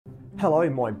Hello,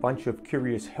 my bunch of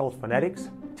curious health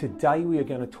fanatics. Today we are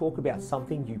going to talk about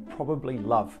something you probably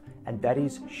love, and that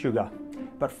is sugar.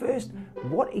 But first,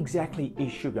 what exactly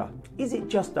is sugar? Is it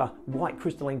just a white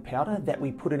crystalline powder that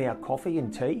we put in our coffee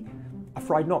and tea?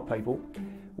 Afraid not, people.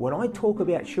 When I talk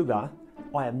about sugar,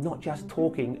 I am not just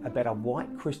talking about a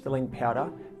white crystalline powder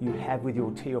you have with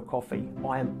your tea or coffee.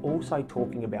 I am also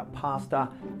talking about pasta,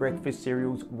 breakfast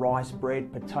cereals, rice,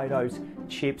 bread, potatoes,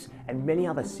 chips, and many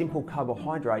other simple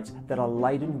carbohydrates that are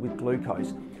laden with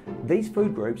glucose. These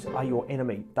food groups are your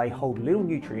enemy. They hold little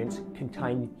nutrients,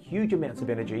 contain huge amounts of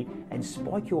energy, and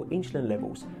spike your insulin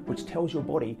levels, which tells your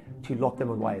body to lock them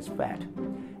away as fat.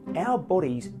 Our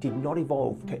bodies did not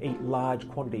evolve to eat large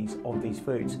quantities of these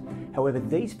foods. However,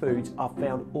 these foods are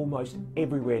found almost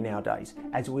everywhere nowadays,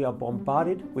 as we are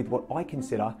bombarded with what I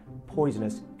consider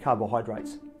poisonous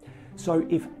carbohydrates. So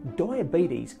if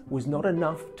diabetes was not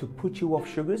enough to put you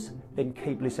off sugars, then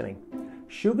keep listening.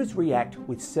 Sugars react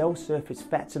with cell surface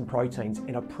fats and proteins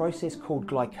in a process called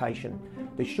glycation.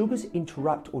 The sugars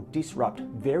interrupt or disrupt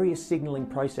various signaling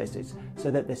processes so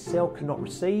that the cell cannot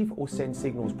receive or send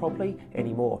signals properly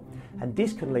anymore. And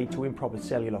this can lead to improper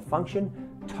cellular function,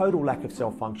 total lack of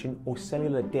cell function, or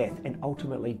cellular death, and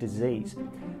ultimately disease.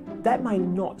 That may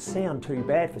not sound too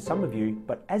bad for some of you,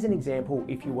 but as an example,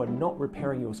 if you are not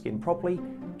repairing your skin properly,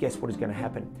 guess what is going to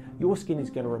happen? Your skin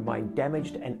is going to remain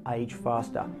damaged and age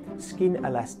faster. Skin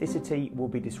elasticity will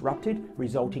be disrupted,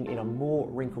 resulting in a more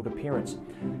wrinkled appearance.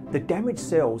 The damaged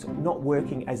cells not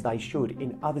working as they should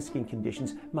in other skin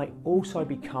conditions may also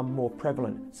become more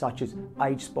prevalent, such as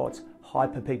age spots,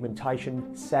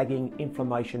 hyperpigmentation, sagging,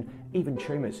 inflammation, even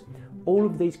tumours. All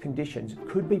of these conditions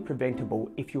could be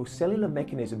preventable if your cellular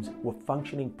mechanisms were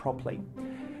functioning properly.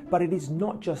 But it is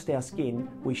not just our skin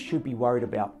we should be worried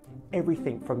about.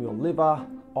 Everything from your liver,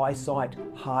 eyesight,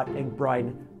 heart and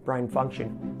brain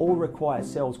function all require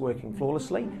cells working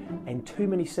flawlessly, and too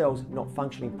many cells not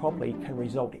functioning properly can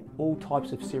result in all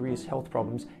types of serious health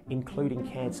problems, including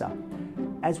cancer.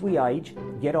 As we age,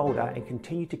 get older and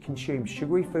continue to consume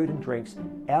sugary food and drinks,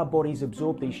 our bodies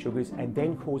absorb these sugars and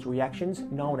then cause reactions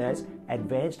known as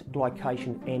advanced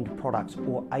glycation end products,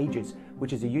 or AGEs,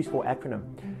 which is a useful acronym.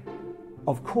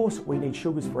 Of course, we need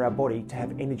sugars for our body to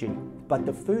have energy, but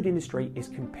the food industry is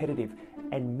competitive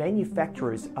and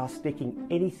manufacturers are sticking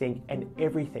anything and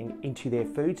everything into their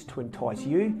foods to entice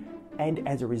you, and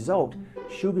as a result,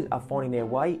 sugars are finding their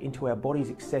way into our bodies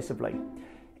excessively.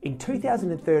 In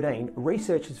 2013,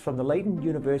 researchers from the Leiden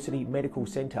University Medical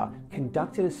Centre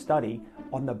conducted a study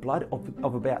on the blood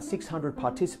of about 600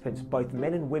 participants, both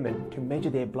men and women, to measure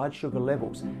their blood sugar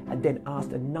levels, and then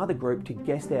asked another group to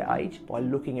guess their age by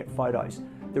looking at photos.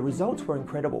 The results were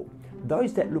incredible.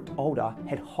 Those that looked older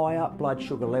had higher blood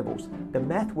sugar levels. The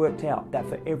math worked out that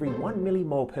for every 1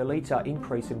 millimole per litre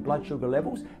increase in blood sugar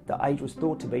levels, the age was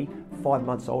thought to be 5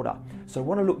 months older. So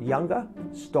want to look younger?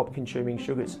 Stop consuming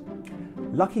sugars.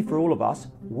 Lucky for all of us,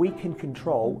 we can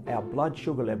control our blood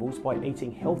sugar levels by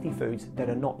eating healthy foods that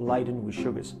are not laden with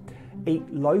sugars.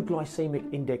 Eat low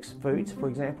glycemic index foods, for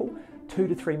example, 2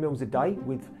 to 3 meals a day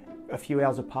with a few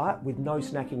hours apart with no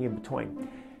snacking in between.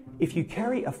 If you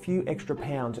carry a few extra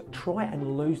pounds, try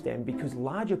and lose them, because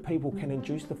larger people can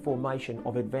induce the formation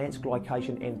of advanced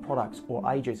glycation end products, or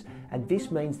AGEs, and this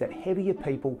means that heavier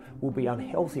people will be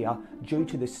unhealthier due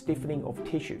to the stiffening of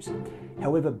tissues.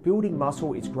 However, building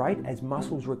muscle is great, as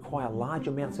muscles require large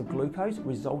amounts of glucose,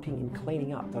 resulting in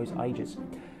cleaning up those AGEs.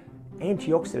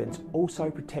 Antioxidants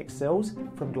also protect cells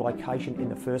from glycation in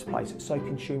the first place, so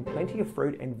consume plenty of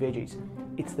fruit and veggies.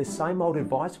 It's the same old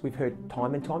advice we've heard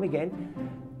time and time again: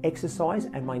 exercise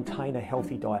and maintain a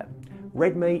healthy diet.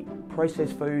 Red meat,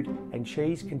 processed food and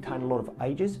cheese contain a lot of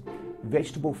AGEs.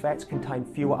 Vegetable fats contain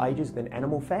fewer AGEs than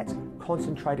animal fats.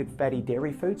 Concentrated fatty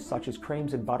dairy foods such as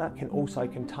creams and butter can also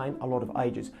contain a lot of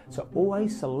AGEs. So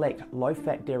always select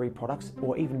low-fat dairy products,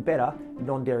 or even better,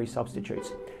 non-dairy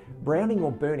substitutes. Browning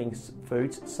or burning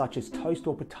foods such as toast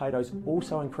or potatoes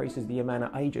also increases the amount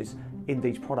of AGEs in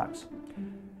these products.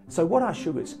 So what are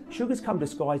sugars? Sugars come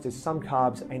disguised as some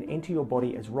carbs and enter your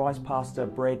body as rice, pasta,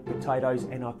 bread, potatoes,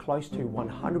 and are close to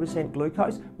 100%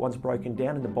 glucose once broken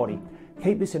down in the body.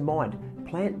 Keep this in mind: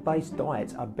 plant-based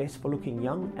diets are best for looking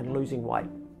young and losing weight.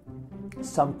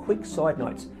 Some quick side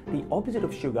notes: the opposite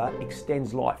of sugar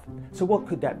extends life. So what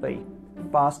could that be?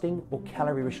 Fasting or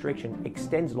calorie restriction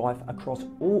extends life across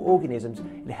all organisms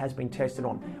it has been tested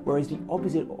on, whereas the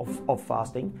opposite of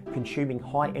fasting, consuming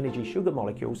high energy sugar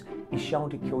molecules, is shown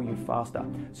to kill you faster.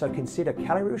 So consider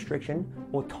calorie restriction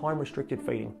or time restricted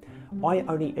feeding. I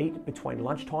only eat between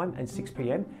lunchtime and 6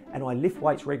 p.m. and I lift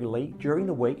weights regularly during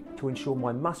the week to ensure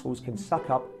my muscles can suck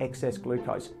up excess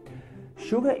glucose.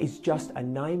 Sugar is just a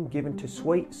name given to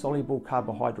sweet, soluble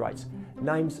carbohydrates.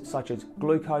 Names such as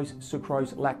glucose,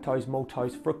 sucrose, lactose,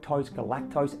 maltose, fructose,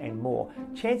 galactose, and more.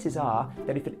 Chances are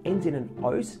that if it ends in an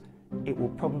ose, it will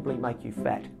probably make you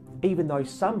fat, even though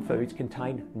some foods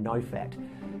contain no fat.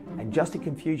 And just to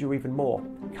confuse you even more,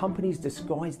 companies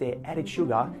disguise their added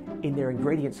sugar in their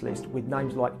ingredients list with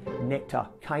names like nectar,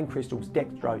 cane crystals,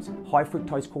 dextrose, high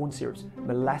fructose corn syrups,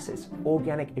 molasses,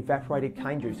 organic evaporated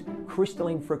cane juice,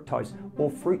 crystalline fructose,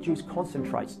 or fruit juice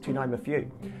concentrates, to name a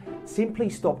few. Simply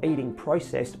stop eating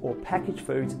processed or packaged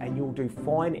foods and you'll do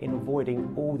fine in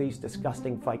avoiding all these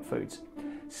disgusting fake foods.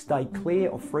 Stay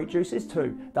clear of fruit juices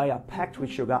too. They are packed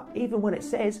with sugar even when it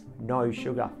says no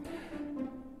sugar.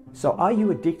 So are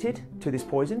you addicted to this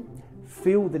poison?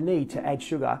 Feel the need to add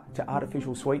sugar to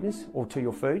artificial sweeteners or to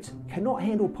your foods? Cannot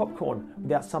handle popcorn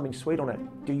without something sweet on it?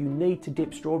 Do you need to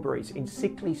dip strawberries in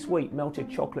sickly sweet melted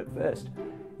chocolate first?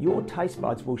 Your taste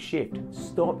buds will shift.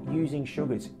 Stop using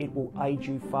sugars. It will age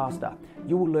you faster.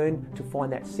 You will learn to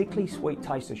find that sickly sweet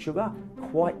taste of sugar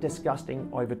quite disgusting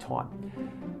over time.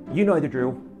 You know the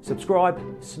drill. Subscribe,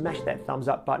 smash that thumbs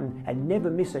up button, and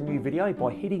never miss a new video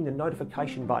by hitting the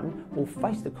notification button or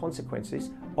face the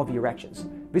consequences of your actions.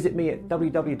 Visit me at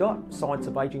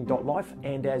www.scienceofaging.life,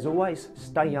 and as always,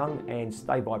 stay young and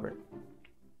stay vibrant.